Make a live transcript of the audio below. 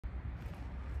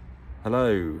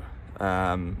Hello,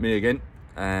 me again,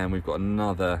 and we've got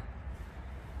another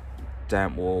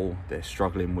damp wall. They're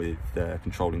struggling with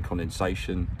controlling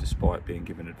condensation despite being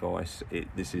given advice.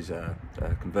 This is a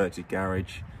converted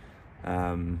garage,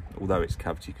 although it's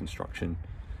cavity construction,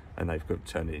 and they've got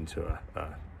to turn it into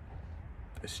a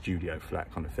studio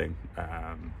flat kind of thing.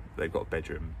 They've got a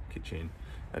bedroom, kitchen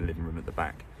and living room at the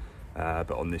back,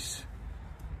 but on this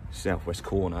southwest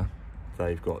corner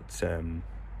they've got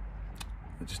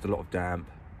just a lot of damp,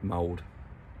 mould,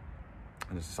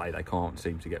 and as I say, they can't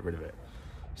seem to get rid of it.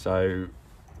 So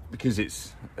because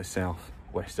it's a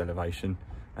southwest elevation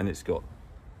and it's got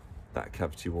that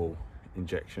cavity wall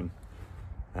injection,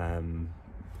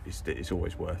 it's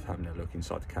always worth having a look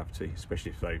inside the cavity, especially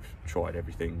if they've tried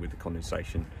everything with the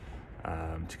condensation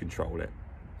to control it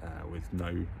with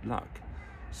no luck.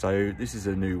 So this is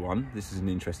a new one. This is an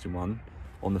interesting one.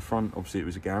 On the front, obviously it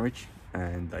was a garage,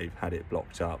 and they've had it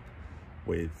blocked up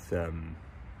with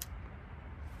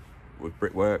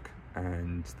brickwork,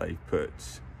 and they've put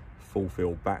full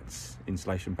fill bats,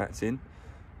 insulation bats in,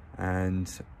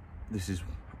 and this is,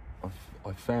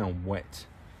 I've found wet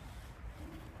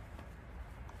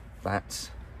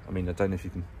bats. I mean, I don't know if you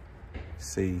can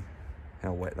see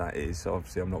how wet that is, so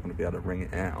obviously I'm not going to be able to wring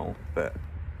it out, but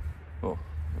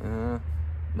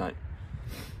no,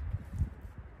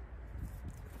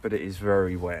 but it is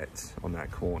very wet on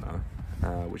that corner,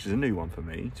 which is a new one for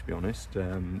me, to be honest.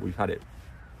 We've had it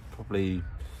probably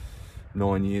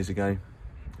 9 years ago,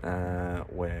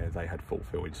 where they had full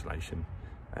fill insulation,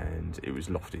 and it was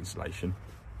loft insulation,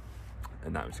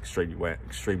 and that was extremely wet,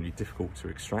 extremely difficult to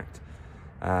extract.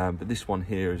 But this one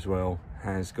here as well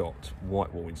has got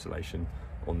white wall insulation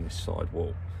on this side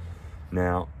wall.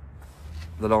 Now,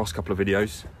 the last couple of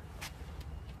videos,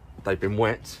 they've been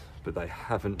wet, but they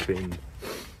haven't been,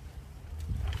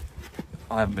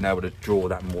 I haven't been able to draw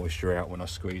that moisture out when I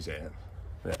squeeze it.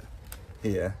 But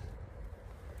here,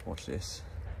 watch this.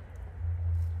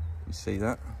 You see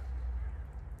that?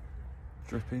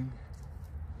 Dripping.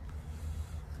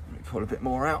 Let me pull a bit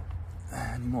more out,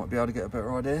 and you might be able to get a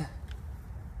better idea.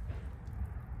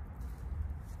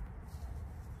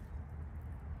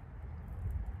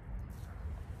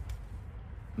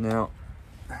 Now,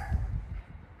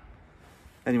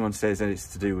 anyone says that it's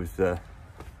to do with the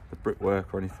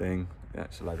brickwork or anything,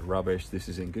 that's a load of rubbish. This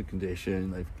is in good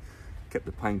condition. They've kept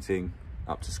the painting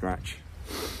up to scratch.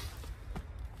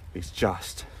 It's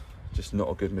just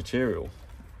not a good material.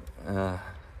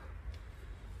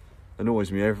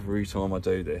 Annoys me every time I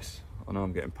do this. I know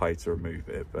I'm getting paid to remove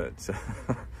it, but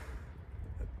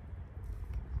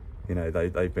you know,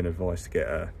 they've been advised to get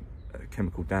a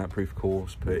chemical damp proof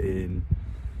course put in.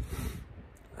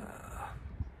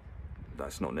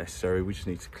 That's not necessary. We just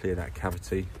need to clear that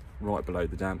cavity right below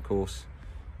the damp course,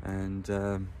 and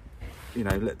you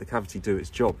know, let the cavity do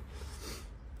its job.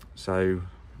 So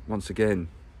once again,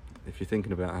 if you're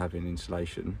thinking about having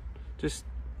insulation, just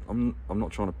I'm not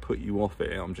trying to put you off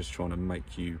it, I'm just trying to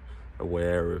make you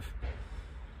aware of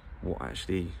what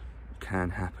actually can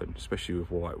happen, especially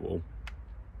with white wall.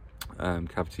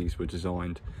 Cavities were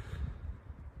designed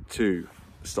to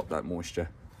stop that moisture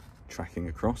tracking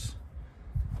across.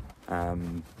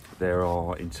 There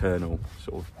are internal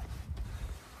sort of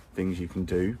things you can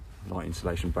do, like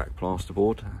insulation back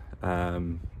plasterboard.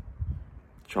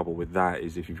 Trouble with that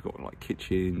is if you've got like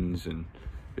kitchens and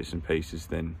bits and pieces,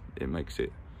 then it makes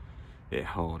it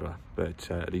harder, but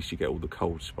at least you get all the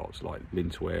cold spots like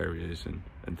lintel areas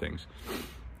and things.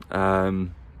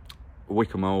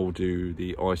 Wickham will do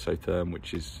the isotherm,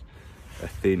 which is a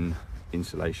thin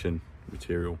insulation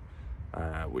material,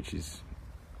 which is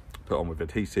put on with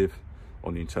adhesive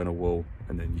on the internal wall,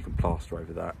 and then you can plaster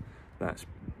over that. That's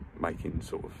making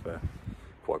sort of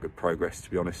quite good progress, to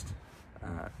be honest.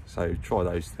 So try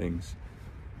those things,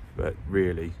 but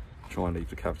really try and leave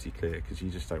the cavity clear, because you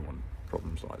just don't want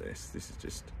problems like this. This is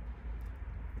just,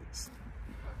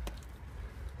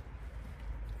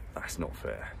 that's not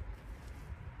fair.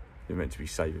 You're meant to be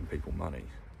saving people money,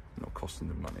 not costing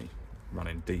them money,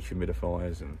 running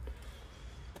dehumidifiers and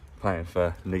paying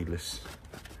for needless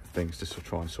things to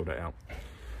try and sort it out.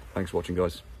 Thanks for watching,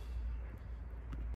 guys.